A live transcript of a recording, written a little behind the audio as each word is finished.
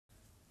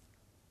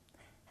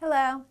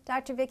Hello,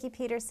 Dr. Vicki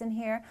Peterson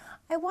here.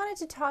 I wanted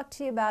to talk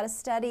to you about a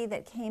study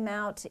that came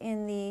out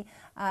in the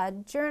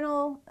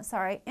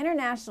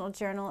International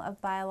Journal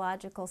of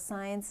Biological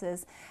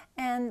Sciences,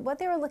 and what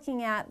they were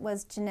looking at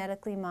was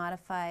genetically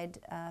modified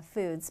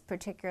foods,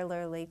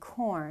 particularly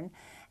corn.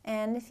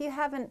 And if you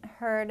haven't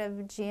heard of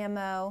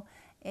GMO,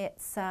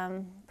 it's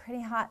a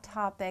pretty hot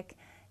topic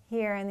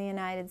here in the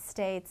United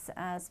States,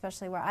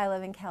 especially where I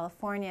live in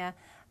California.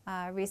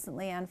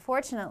 Recently,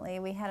 unfortunately,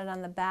 we had it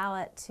on the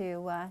ballot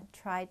to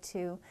try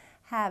to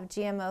have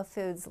GMO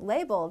foods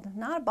labeled,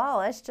 not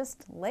abolished,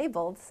 just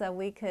labeled, so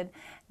we could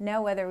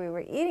know whether we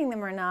were eating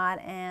them or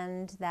not,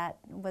 and that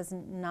was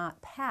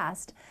not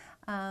passed.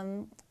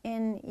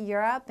 In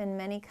Europe, in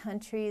many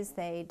countries,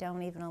 they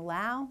don't even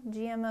allow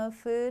GMO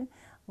food,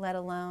 let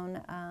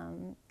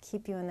alone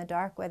keep you in the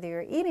dark whether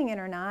you're eating it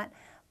or not.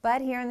 But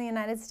here in the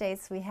United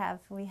States, we have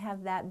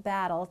that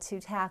battle to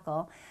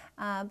tackle.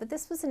 But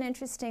this was an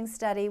interesting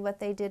study. What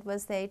they did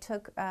was they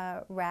took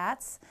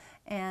rats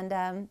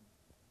and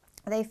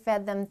they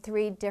fed them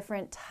 3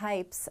 different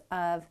types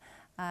of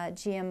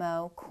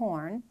GMO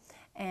corn,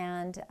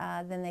 and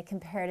then they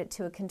compared it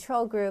to a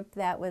control group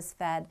that was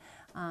fed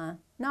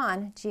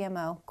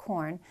non-GMO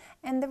corn.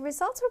 And the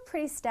results were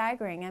pretty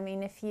staggering. I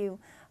mean, if you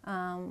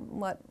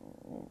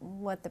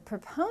what the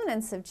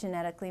proponents of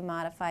genetically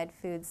modified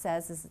food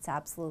says is it's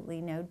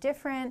absolutely no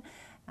different.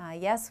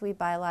 Yes, we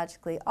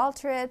biologically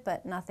alter it,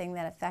 but nothing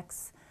that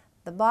affects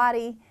the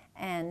body.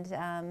 And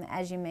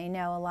as you may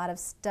know, a lot of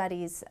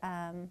studies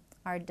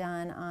are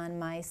done on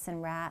mice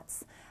and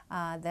rats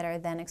that are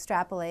then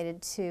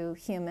extrapolated to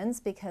humans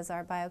because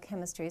our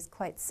biochemistry is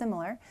quite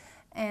similar.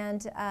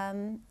 And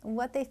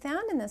what they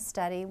found in this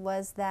study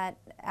was that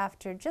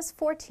after just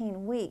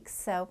 14 weeks,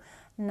 so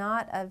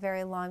not a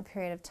very long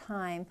period of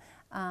time,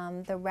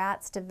 the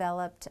rats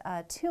developed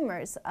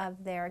tumors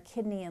of their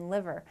kidney and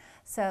liver.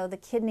 So the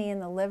kidney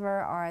and the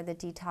liver are the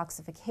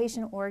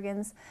detoxification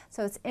organs.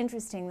 So it's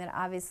interesting that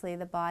obviously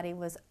the body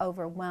was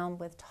overwhelmed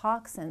with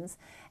toxins.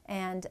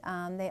 And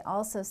they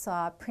also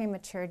saw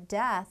premature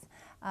death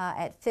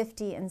at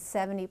 50 and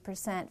 70%,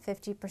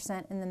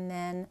 50% in the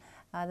men,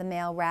 the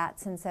male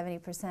rats, and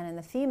 70% in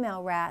the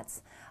female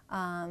rats.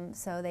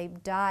 So they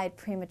died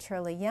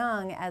prematurely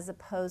young, as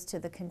opposed to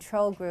the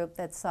control group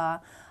that saw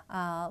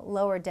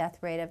lower death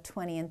rate of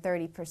 20 and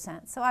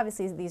 30%. So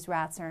obviously these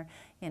rats are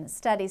in a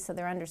study, so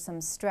they're under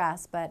some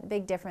stress, but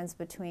big difference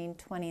between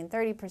 20 and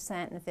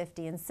 30% and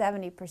 50 and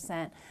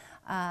 70%.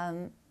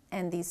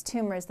 And these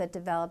tumors that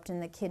developed in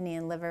the kidney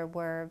and liver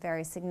were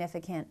very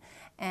significant.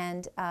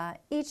 And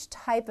each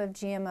type of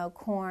GMO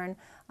corn,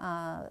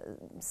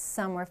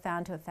 some were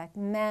found to affect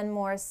men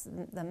more,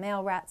 the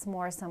male rats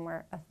more, some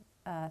were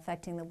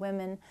affecting the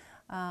women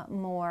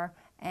more,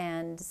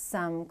 and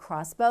some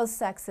cross both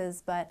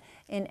sexes. But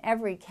in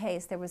every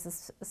case, there was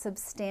a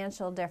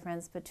substantial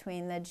difference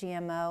between the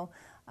GMO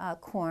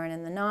corn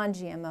and the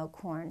non-GMO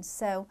corn.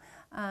 So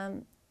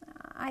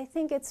I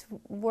think it's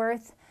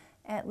worth,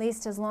 at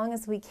least as long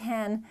as we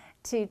can,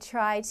 to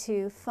try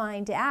to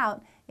find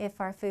out if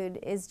our food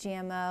is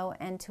GMO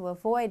and to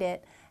avoid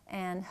it.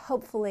 And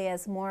hopefully,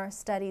 as more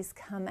studies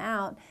come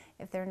out,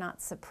 if they're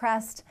not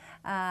suppressed,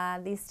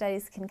 these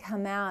studies can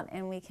come out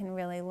and we can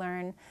really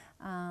learn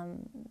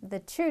the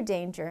true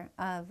danger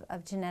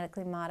of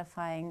genetically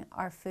modifying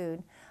our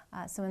food.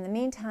 So in the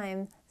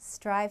meantime,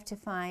 strive to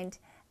find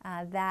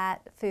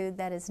that food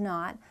that is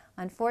not.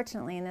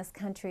 Unfortunately, in this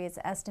country, it's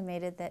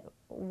estimated that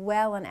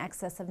well in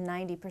excess of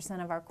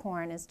 90% of our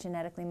corn is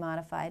genetically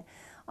modified.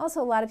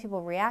 Also, a lot of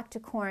people react to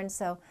corn,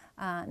 so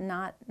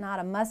not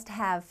a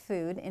must-have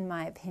food, in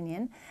my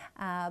opinion.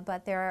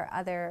 But there are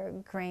other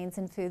grains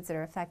and foods that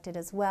are affected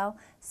as well.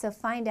 So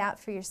find out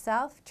for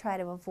yourself, try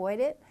to avoid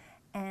it,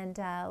 and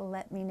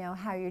let me know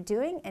how you're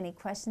doing. Any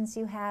questions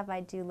you have,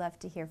 I do love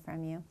to hear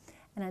from you.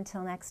 And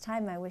until next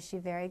time, I wish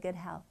you very good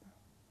health.